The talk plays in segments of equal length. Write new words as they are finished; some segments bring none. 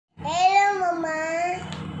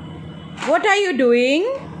What are you doing?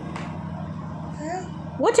 Huh?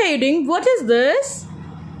 What are you doing? What is this?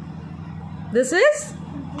 This is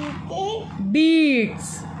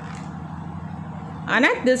beads.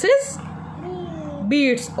 Anat, this is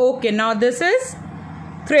beads. Okay, now this is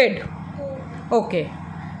thread. Okay.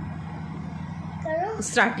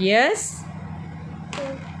 Start. Yes.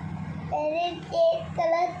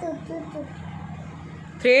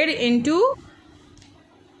 Thread into.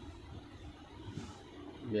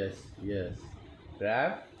 Yes.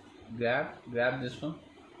 Grab this one.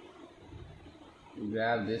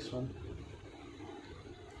 Grab this one.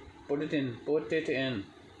 Put it in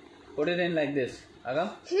like this. Agam.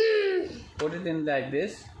 Put it in like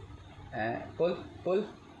this. And pull.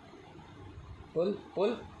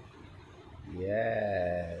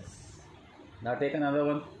 Yes. Now take another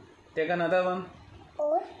one. Take another one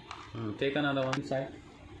inside.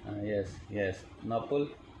 Yes. Now pull.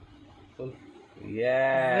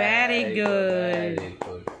 Yeah. Very good. Very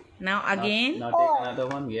good. Now again. Now take another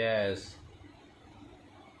one. Yes.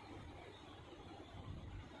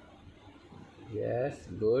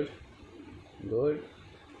 Good.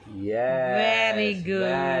 Yes. Very good.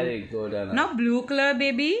 Very good, Anna. Now blue color,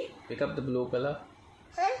 baby. Pick up the blue color.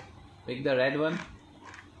 Pick the red one.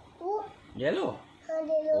 Yellow.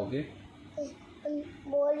 Okay.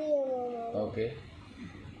 Okay.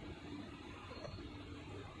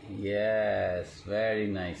 Yes. Very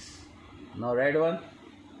nice. Now red one.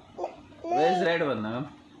 Where's red one, Nagam?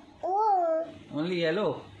 Only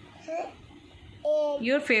yellow.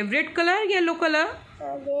 Your favorite color, yellow color.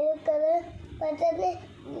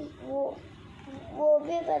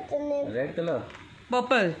 Red color.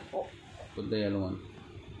 Purple. Put the yellow one.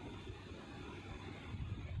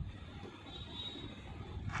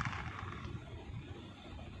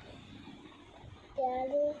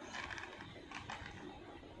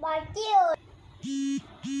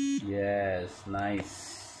 Yes, nice.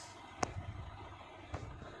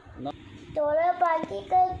 No. थोड़ा बाकी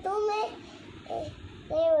कर दूं मैं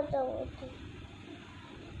नहीं बताऊँ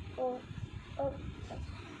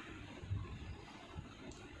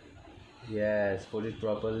Yes, put it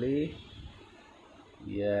properly.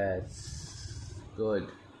 Yes, good.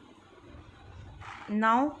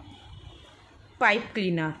 Now pipe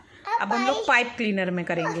cleaner. अब हम लोग पाइप क्लीनर में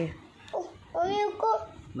करेंगे.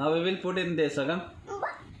 Now we will put in this, Agam.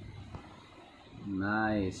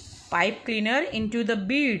 Nice. Pipe cleaner into the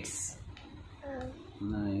beads.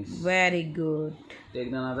 Nice. Very good. Take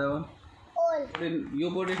another one.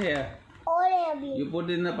 You put it here. और You put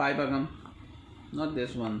it in the pipe, Agam. Not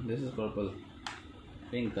this one. This is purple.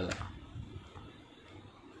 Pink color.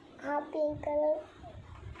 हाँ pink colour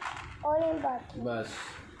और ये बाकी Bas.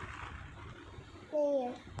 नहीं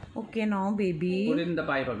है. Okay, now baby. Put it in the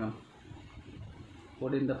pipe, Agam.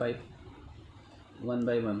 Put in the pipe. One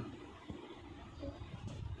by one.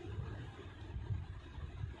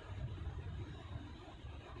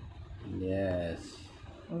 Yes.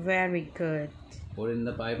 Very good. Put in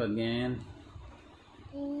the pipe again.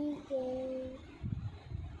 ठीक है.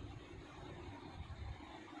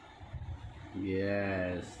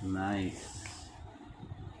 Yes, nice.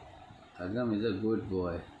 Agam is a good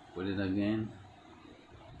boy. Put it again.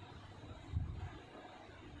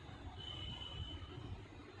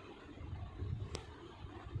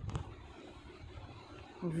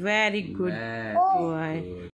 Very good Very boy. good.